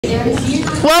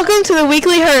Welcome to the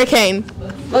Weekly Hurricane.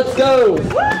 Let's go!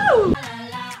 Woo!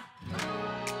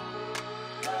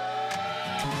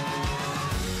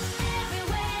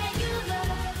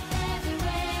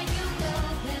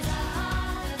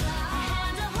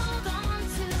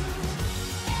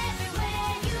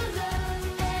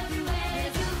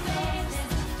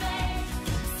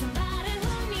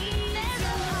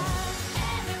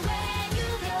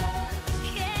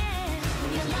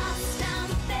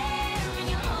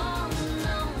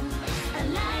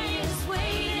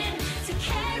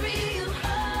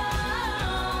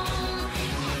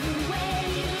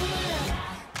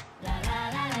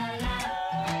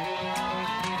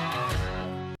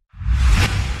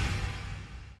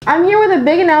 I'm here with a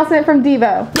big announcement from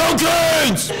Devo. Go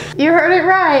Canes! You heard it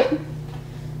right.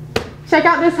 Check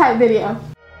out this hype video.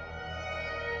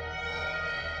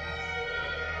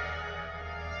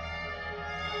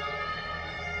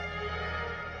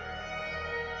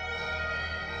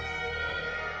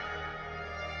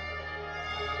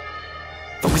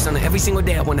 Focus on it every single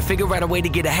day. I want to figure out a way to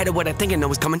get ahead of what I think I know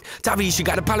is coming. Obvious, you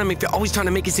got a problem if you're always trying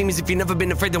to make it seem as if you've never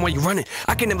been afraid, then why you running?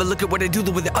 I can never look at what I do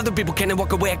the way that other people can and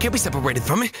walk away. I can't be separated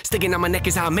from it. Sticking on my neck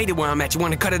is how I made it where I'm at. You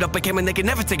want to cut it up, I can, and they can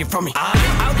never take it from me. I'm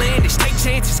outlandish, take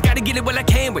chances. Gotta get it while I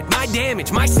can with my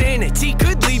damage. My sanity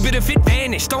could leave it if it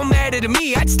vanished. Don't matter to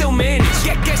me, I'd still manage.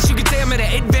 Yeah, guess you could say I'm at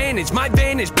an advantage. My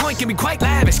vantage point can be quite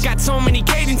lavish. Got so many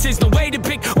cadences, no way to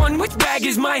pick one. Which bag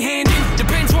is my hand in?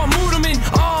 Depends what mood I'm in.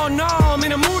 Oh no, I'm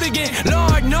in a mood again.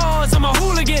 Lord knows I'm a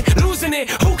hooligan, losing it.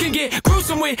 Who can get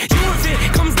gruesome with you if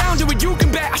it comes down to it? You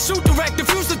can bet I shoot direct,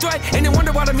 diffuse the threat, and then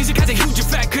wonder why the music has a huge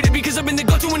effect. Could it be because I've been the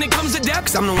go-to when it comes to depth?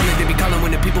 Cause I'm the one that they be calling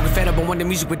when the people get fed up. I want the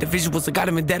music with the visuals. I got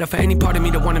them in debt for any part of me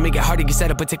that wanna make it hard to get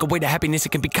set up, but take away the happiness. It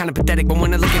can be kind of pathetic, but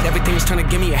when I look at everything, it's trying to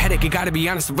give me a headache. You gotta be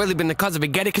honest, I've really been the cause of it.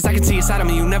 Get it? Cause I can see a side of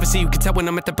me you never see. You can tell when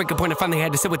I'm at the breaking point. I finally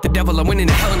had to sit with the devil. I went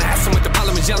into hell and I asked him what the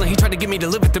problem is yelling. He tried to get me to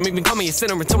live with him, even call me a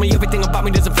sinner, and told me everything about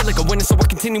me doesn't feel like a winner. So I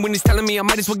continue when he's telling me I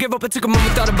might as well give up. I took a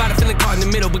moment, thought about it, feeling caught in the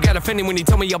middle, but got offended when he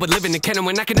told me I would live in the kennel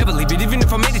when I could never leave it. Even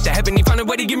if I made it to heaven, he found a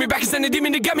way to give me back and send a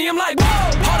demon to get me. I'm like,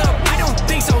 whoa, hold up, I don't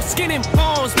think so. Skin and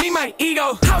bones, me, my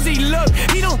ego. How's he look?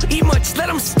 He don't eat much, let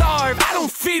him starve. I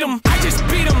don't feed him, I just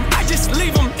beat him. I just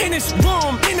leave him in his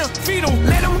room, in a fetal.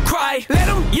 Let him cry, let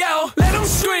him yell, let him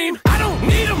scream. I don't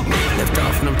need him. Lift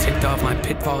off and I'm ticked off my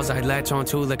pitfalls. I latch on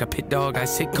to like a pit dog. I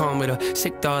sitcom with a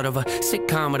sick thought of a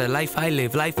sitcom with a life I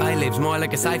live. Life I live's more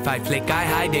like a sci-fi flick. I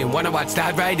hide in, wanna watch,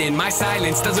 dive right in. My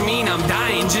silence doesn't mean I'm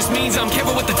dying, just means I'm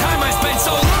careful with the time I spend.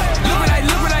 So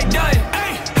look what I done.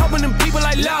 Helping them people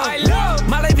I love.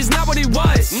 My life is not what it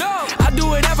was. No, I'll do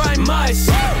whatever I must.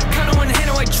 Count on one hand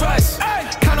who I trust.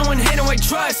 Count on one hand who I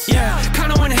trust. Yeah,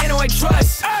 count on one hand who I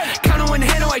trust. Count on one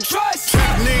hand who I trust.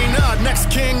 Nina, next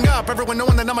king up. Everyone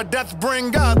knowing that I'm a death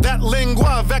bringer. That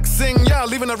lingua vexing, yeah,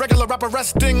 leaving a regular rapper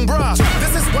resting, bruh.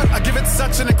 This is what I give it,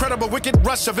 such an incredible wicked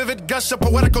rush, a vivid gush of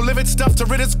poetical livid stuff to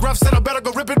rid its gruff. Said I better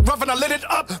go rip it rough and I lit it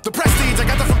up. The prestige I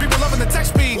got that from people loving the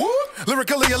text speed.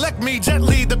 Lyrically elect me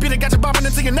gently. The beat that got you bobbing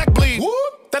into your neck bleed.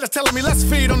 That is telling me let's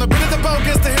feed on the bit of the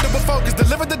bogus, the hit with focus.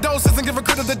 Deliver the doses and give a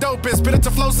critic the dopest. Spit it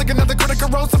to flow sick, another critic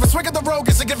corrosive. A swig of the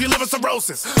roguish and give you liver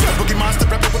cirrhosis. Boogie monster,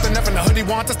 rap it with an F and a hoodie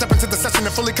want to step into the session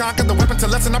and fully conquer the weapon to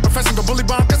lessen our profession, go bully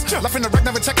bonkers. Left in the wreck,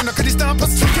 never checking the could he stomp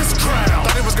us. Shake his crown.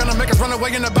 Thought he was gonna make us run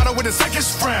away in a battle with his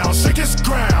sickest frown. Shake his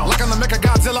ground. Like I'm the Mecha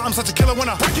Godzilla, I'm such a killer when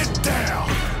I break it down.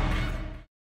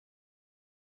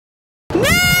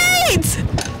 Nate!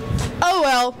 Oh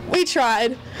well, we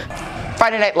tried.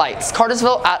 Friday Night Lights,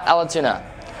 Cartersville at Allatoona.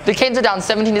 The Canes are down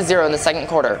 17-0 in the second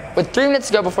quarter. With 3 minutes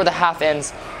to go before the half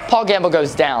ends, Paul Gamble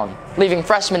goes down, leaving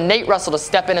freshman Nate Russell to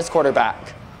step in as quarterback.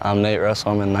 I'm Nate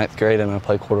Russell, I'm in 9th grade and I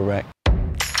play quarterback.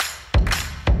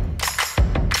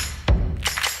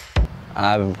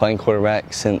 I've been playing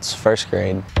quarterback since 1st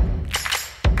grade.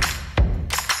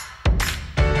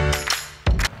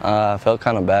 I felt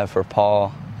kind of bad for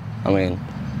Paul.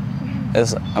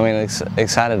 It's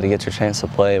excited to get your chance to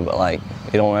play, but like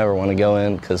you don't ever want to go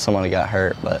in because somebody got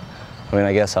hurt. But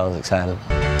I guess I was excited.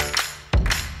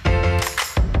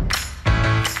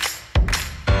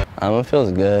 It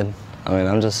feels good.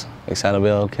 I'm just excited to be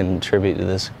able to contribute to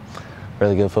this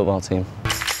really good football team.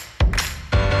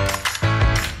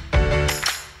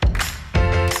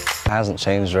 It hasn't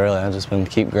changed really. I've just been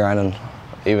keep grinding,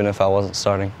 even if I wasn't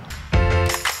starting.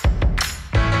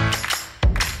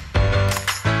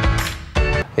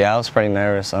 Yeah, I was pretty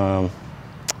nervous.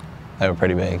 They were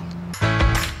pretty big.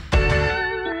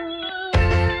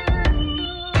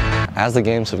 As the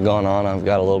games have gone on, I've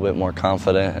got a little bit more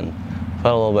confident and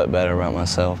felt a little bit better about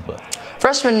myself. But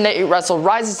freshman Nate Russell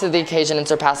rises to the occasion and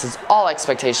surpasses all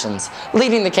expectations,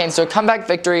 leading the Canes to a comeback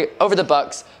victory over the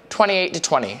Bucks,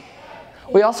 28-20.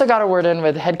 We also got a word in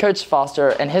with head coach Foster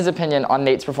and his opinion on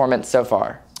Nate's performance so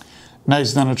far.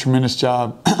 Nate's done a tremendous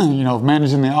job, of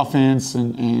managing the offense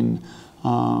and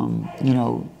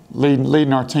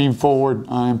leading our team forward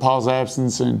in Paul's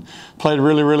absence, and played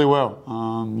really, really well.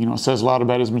 It says a lot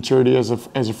about his maturity as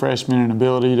a freshman and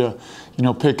ability to,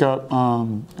 pick up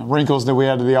wrinkles that we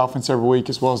add to the offense every week,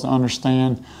 as well as to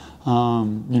understand,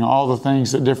 all the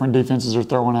things that different defenses are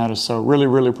throwing at us. So really,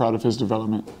 really proud of his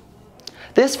development.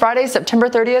 This Friday, September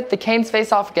 30th, the Canes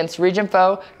face off against region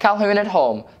foe Calhoun at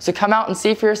home. So come out and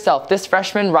see for yourself. This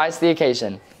freshman rise to the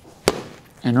occasion.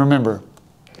 And remember,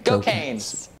 go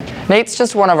Canes! Nate's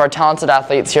just one of our talented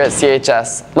athletes here at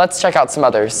CHS. Let's check out some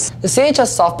others. The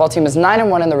CHS softball team is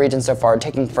 9-1 in the region so far,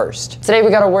 taking first. Today we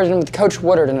got a word in with Coach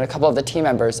Woodard and a couple of the team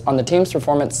members on the team's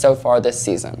performance so far this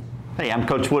season. Hey, I'm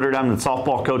Coach Woodard. I'm the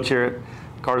softball coach here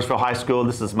at Cartersville High School.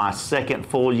 This is my second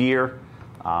full year.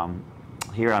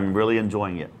 Here I'm really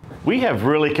enjoying it. We have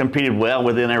really competed well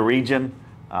within our region.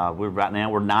 Right now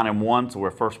we're 9-1, so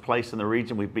we're first place in the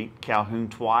region. We beat Calhoun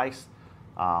twice,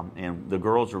 and the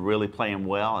girls are really playing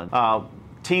well. And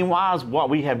team-wise, what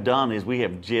we have done is we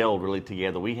have gelled really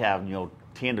together. We have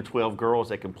 10 to 12 girls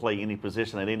that can play any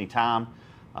position at any time.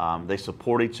 They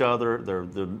support each other. Their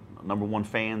number one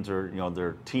fans are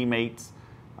their teammates.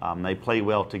 They play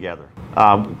well together.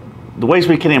 The ways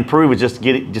we can improve is just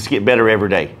get better every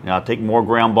day. Take more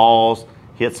ground balls,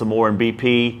 hit some more in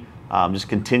BP. Just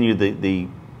continue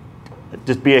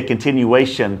just be a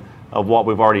continuation of what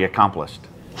we've already accomplished.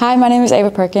 Hi, my name is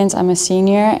Ava Perkins. I'm a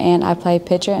senior and I play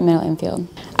pitcher and middle infield.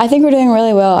 I think we're doing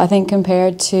really well. I think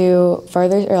compared to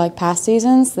past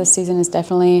seasons, this season has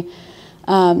definitely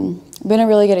been a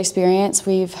really good experience.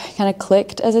 We've kind of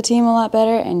clicked as a team a lot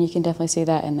better, and you can definitely see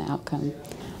that in the outcome.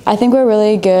 I think we're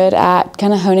really good at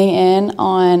kind of honing in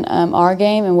on our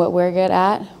game and what we're good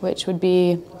at, which would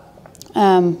be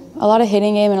a lot of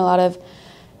hitting game and a lot of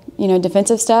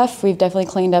defensive stuff. We've definitely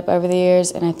cleaned up over the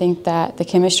years, and I think that the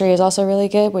chemistry is also really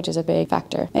good, which is a big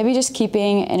factor. Maybe just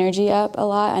keeping energy up a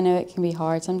lot. I know it can be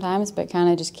hard sometimes, but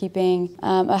kind of just keeping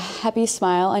a happy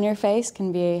smile on your face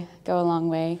can go a long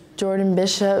way. Jordan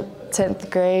Bishop, 10th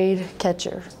grade,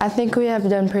 catcher. I think we have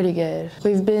done pretty good.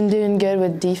 We've been doing good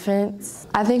with defense.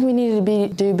 I think we need to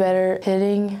do better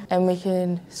hitting, and we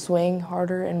can swing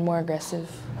harder and more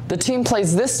aggressive. The team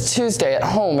plays this Tuesday at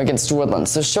home against Woodland,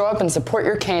 so show up and support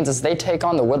your Canes as they take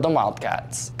on the Woodland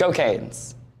Wildcats. Go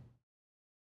Canes!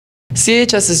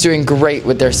 CHS is doing great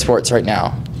with their sports right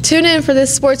now. Tune in for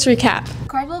this sports recap.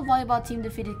 Cartersville volleyball team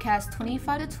defeated Cass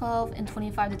 25-12 and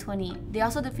 25-20. They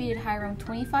also defeated Hiram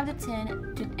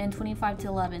 25-10 and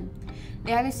 25-11.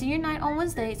 They had their senior night on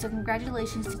Wednesday, so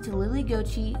congratulations to Lily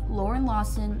Gochi, Lauren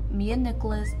Lawson, Mia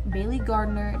Nicholas, Bailey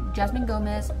Gardner, Jasmine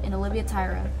Gomez, and Olivia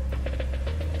Tyra.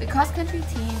 The cross-country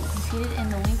team competed in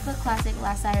the Wingfoot Classic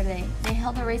last Saturday. They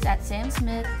held a race at Sam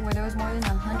Smith, where there was more than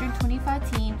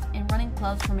 125 teams and running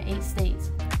clubs from 8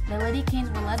 states. The Lady Canes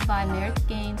were led by Meredith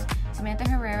Gaines, Samantha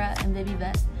Herrera, and Vivi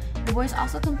Vest. The boys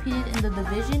also competed in the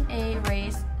Division A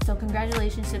race, so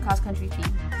congratulations to the cross-country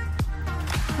team.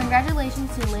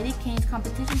 Congratulations to the Lady Canes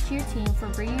competition cheer team for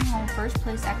bringing home first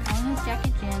place at Collingwood's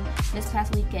Jacket Gym this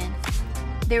past weekend.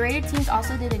 The Raider teams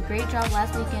also did a great job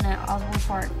last weekend at Osborne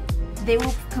Park. They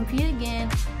will compete again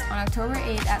on October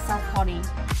 8th at South Paulding,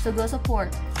 so go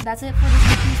support. That's it for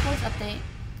this sports update.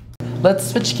 Let's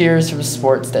switch gears from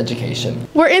sports to education.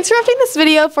 We're interrupting this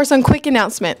video for some quick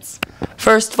announcements.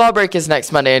 First, fall break is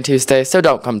next Monday and Tuesday, so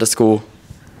don't come to school.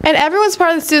 And everyone's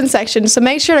part of the student section, so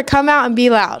make sure to come out and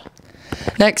be loud.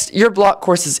 Next, your block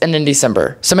courses end in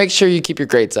December, so make sure you keep your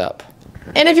grades up.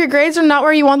 And if your grades are not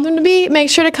where you want them to be, make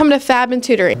sure to come to FAB and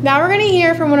tutoring. Now we're going to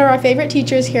hear from one of our favorite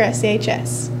teachers here at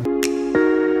CHS.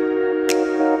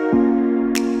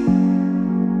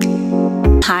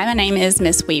 Hi, my name is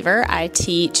Miss Weaver. I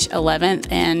teach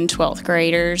 11th and 12th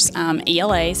graders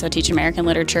ELA, so I teach American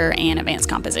Literature and Advanced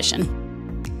Composition.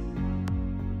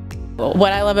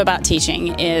 What I love about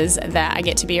teaching is that I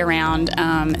get to be around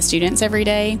students every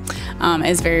day.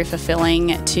 It's very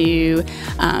fulfilling to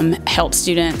help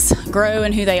students grow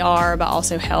in who they are, but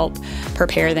also help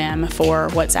prepare them for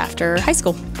what's after high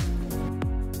school.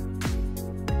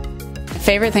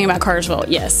 Favorite thing about Cartersville?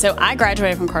 Yes. So I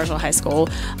graduated from Cartersville High School,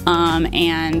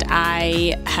 and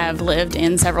I have lived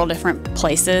in several different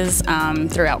places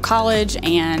throughout college,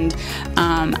 and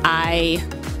I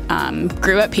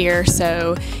grew up here,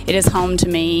 so it is home to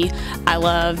me. I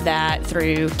love that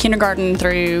through kindergarten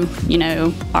through, you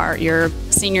know, your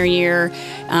senior year,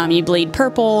 you bleed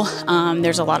purple.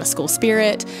 There's a lot of school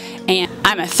spirit, and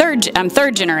I'm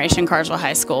third generation Cartersville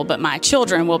High School, but my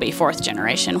children will be fourth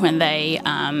generation when they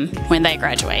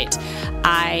graduate.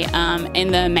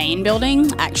 In the main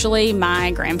building, actually,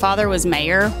 my grandfather was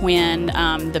mayor when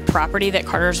the property that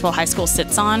Cartersville High School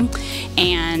sits on,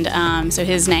 and so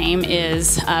his name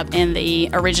is up in the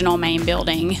original main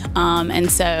building, and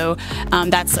so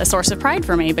that's a source of pride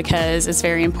for me because it's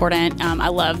very important. I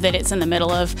love that it's in the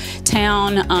middle of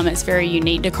town. It's very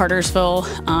unique to Cartersville,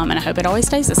 and I hope it always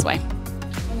stays this way.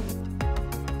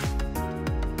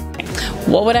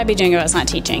 What would I be doing if I was not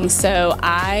teaching? So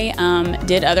I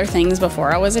did other things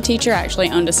before I was a teacher. I actually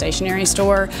owned a stationery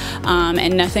store,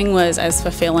 and nothing was as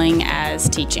fulfilling as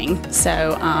teaching.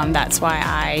 So that's why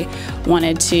I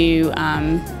wanted to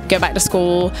go back to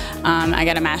school. I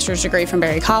got a master's degree from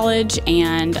Berry College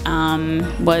and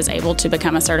was able to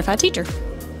become a certified teacher.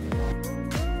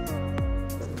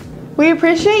 We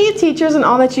appreciate you teachers and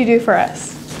all that you do for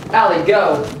us. Allie,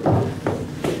 go.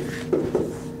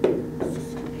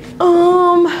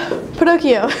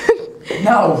 Pinocchio.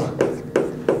 No.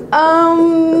 I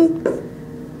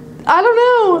don't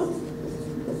know.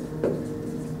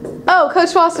 Oh,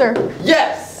 Coach Foster.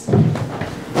 Yes.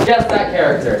 Guess that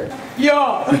character.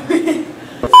 Alright,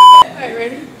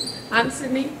 ready? I'm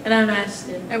Sydney. And I'm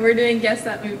Ashton. And we're doing Guess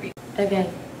That Movie. Okay.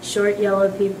 Short yellow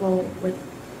people with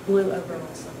blue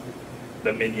overalls.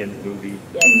 The Minions movie.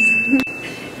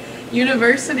 Yes.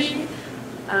 University,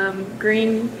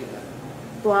 green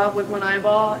blob with one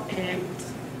eyeball, and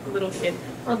little kid.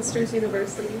 Monsters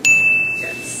University.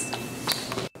 Yes.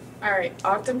 Alright,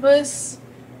 octopus,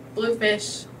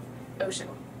 bluefish, ocean.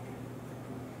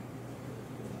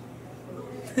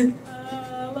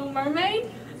 Little Mermaid?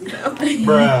 No.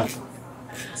 Bruh.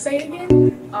 Say it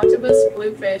again. Octopus,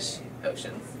 bluefish,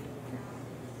 ocean.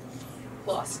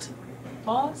 Lost.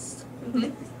 Lost?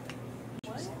 Mm-hmm.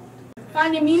 What?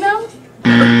 Finding Nemo?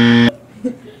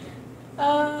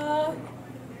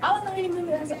 I don't know any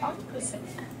movie that has an octopus in it.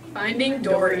 Finding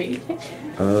Dory.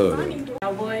 Oh. Finding Dory.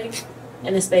 Cowboy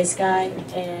and a space guy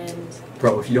and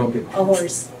Bro, if you don't get a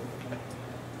horse.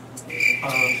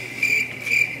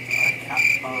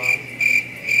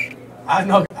 I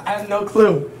have no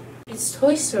clue. It's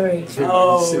Toy Story.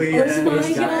 Oh yeah. Oh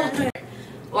my god.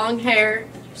 Long hair,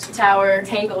 tower,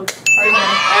 Tangled.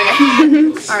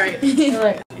 okay. Alright.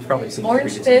 You've probably seen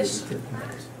Orange fish,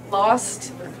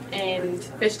 Lost, and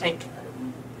Fish Tank.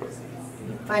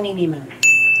 Finding Nemo.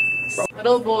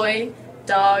 Little boy,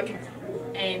 dog,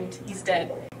 and he's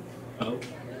dead. Oh.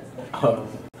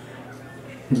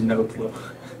 No clue.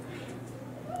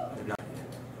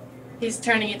 He's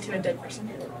turning into a dead person.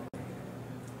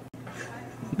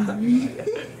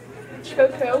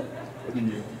 Coco.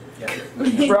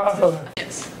 Bro.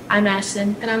 Yes. I'm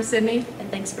Ashton. And I'm Sydney.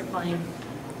 And thanks for playing.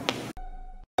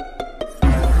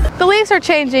 The leaves are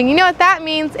changing. You know what that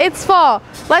means? It's fall.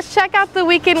 Let's check out the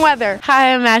weekend weather.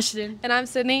 Hi, I'm Ashton. And I'm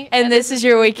Sydney. And this is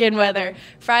your weekend weather.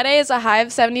 Friday is a high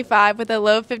of 75 with a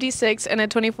low of 56 and a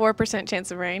 24%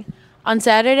 chance of rain. On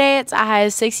Saturday, it's a high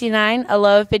of 69, a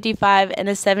low of 55, and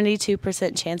a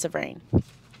 72% chance of rain.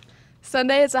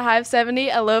 Sunday, it's a high of 70,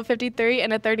 a low of 53,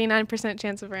 and a 39%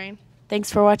 chance of rain.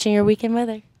 Thanks for watching your weekend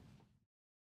weather.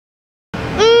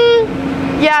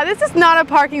 Yeah, this is not a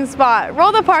parking spot.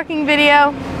 Roll the parking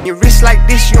video. Your wrist like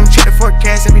this, you don't check the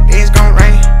forecast, every day it's gonna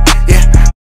rain. Yeah.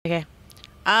 Okay.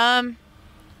 I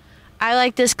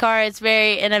like this car. It's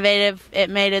very innovative.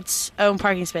 It made its own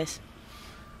parking space.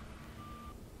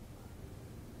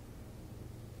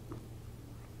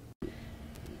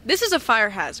 This is a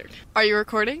fire hazard. Are you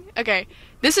recording? Okay.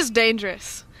 This is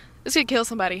dangerous. This could kill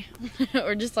somebody.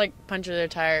 Or just like puncture their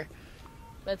tire.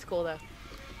 That's cool though.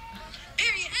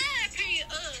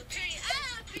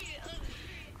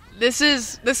 This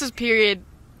is period.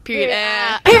 Period.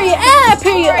 That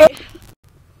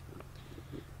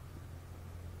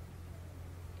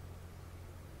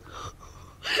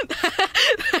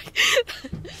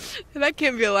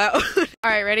can't be allowed.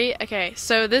 Alright, ready? Okay,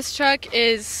 so this truck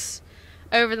is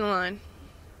over the line.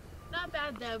 Not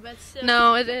bad though, but still.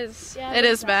 No, it is. Yeah, it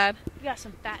is bad. You got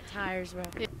some fat tires, bro.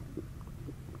 Yeah.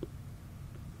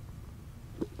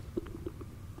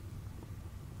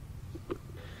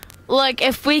 Look,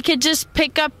 if we could just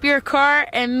pick up your car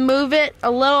and move it a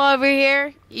little over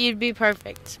here, you'd be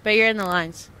perfect. But you're in the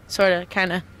lines, sort of,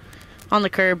 kind of, on the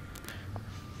curb.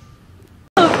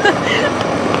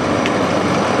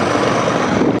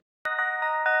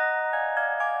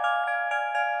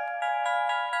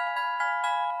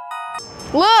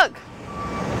 Look!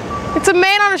 It's a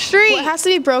man on the street. Well, it has to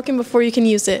be broken before you can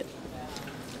use it.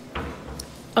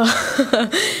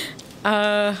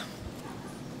 A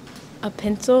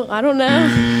pencil? I don't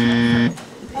know.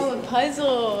 Oh, a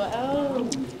puzzle. Oh.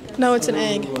 No, it's an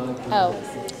egg. Oh.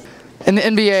 In the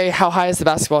NBA, how high is the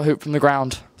basketball hoop from the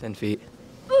ground? 10 feet.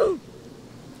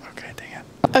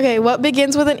 Okay, what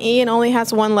begins with an E and only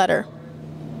has one letter?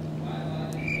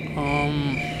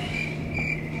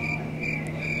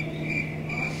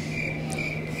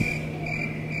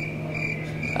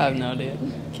 I have no idea.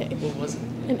 Okay. What was it?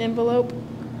 An envelope.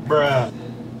 Bruh.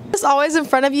 It's always in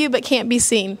front of you but can't be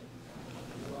seen.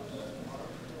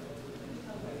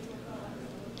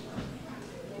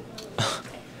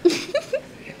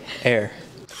 Air.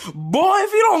 Boy,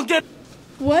 if you don't get...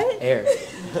 What? Air.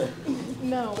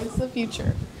 No, it's the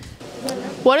future.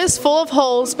 What is full of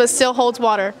holes but still holds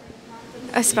water?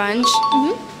 A sponge.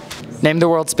 Name the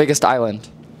world's biggest island.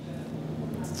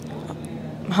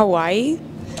 Hawaii.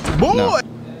 No.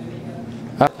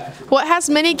 What has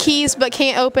many keys but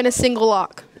can't open a single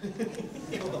lock?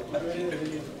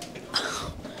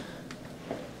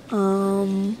 I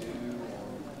don't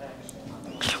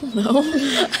know.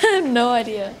 I have no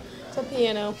idea. It's a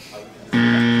piano.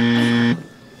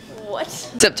 What?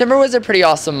 September was a pretty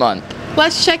awesome month.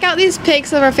 Let's check out these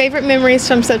pics of our favorite memories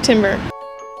from September.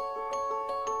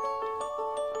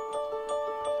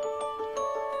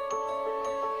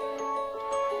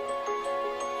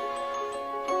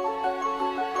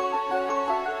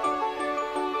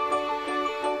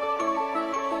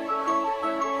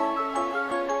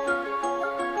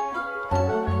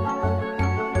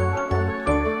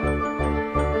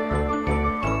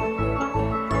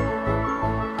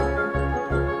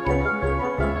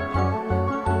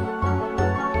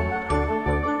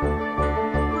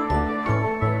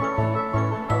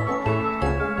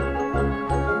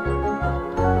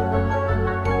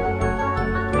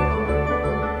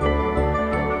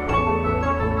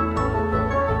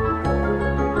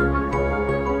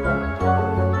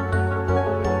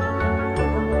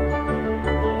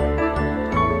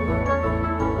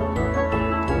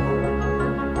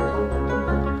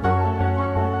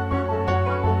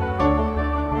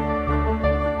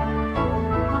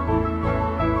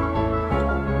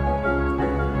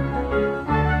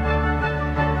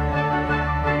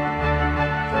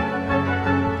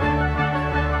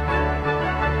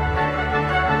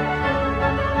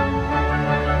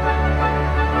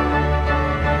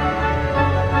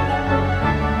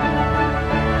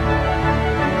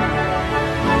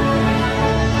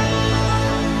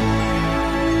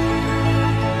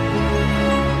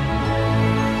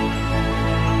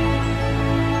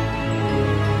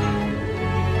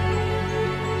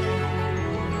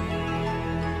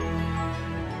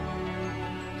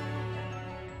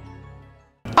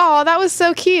 Oh, that was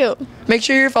so cute. Make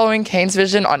sure you're following Canes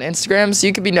Vision on Instagram so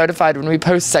you can be notified when we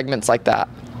post segments like that.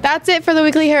 That's it for the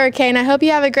Weekly Hurricane. I hope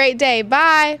you have a great day.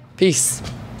 Bye. Peace.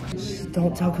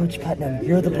 Don't tell Coach Putnam.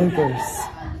 You're the bloopers.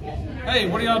 Hey,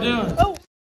 what are y'all doing? Oh.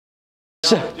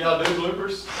 Do y'all do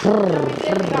bloopers?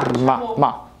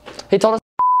 Ma. He told us.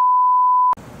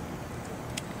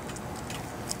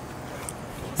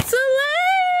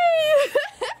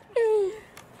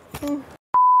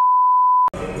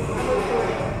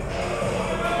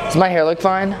 Does my hair look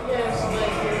fine?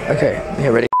 Okay,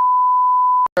 here, ready?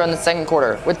 In the second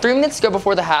quarter, with 3 minutes to go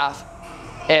before the half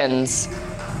ends.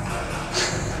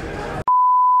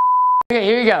 Okay,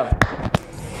 here you go.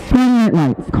 Friday Night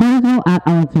Lights, Cartersville at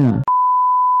Altoona.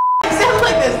 It sounds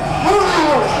like this.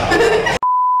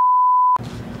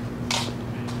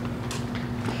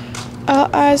 All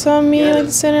eyes on me like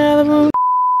the center of the room.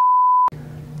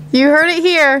 You heard it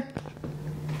here.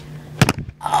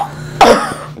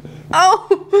 Oh!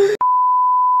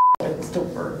 It still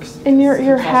works. And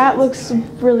your hat looks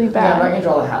really bad. Yeah, I'm not gonna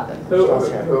draw the hat then. Who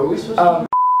are we supposed to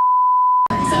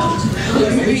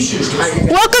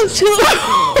Welcome to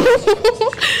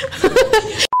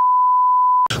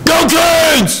Go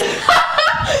Canes!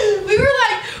 we were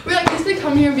like, he's gonna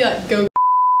come here and be like, go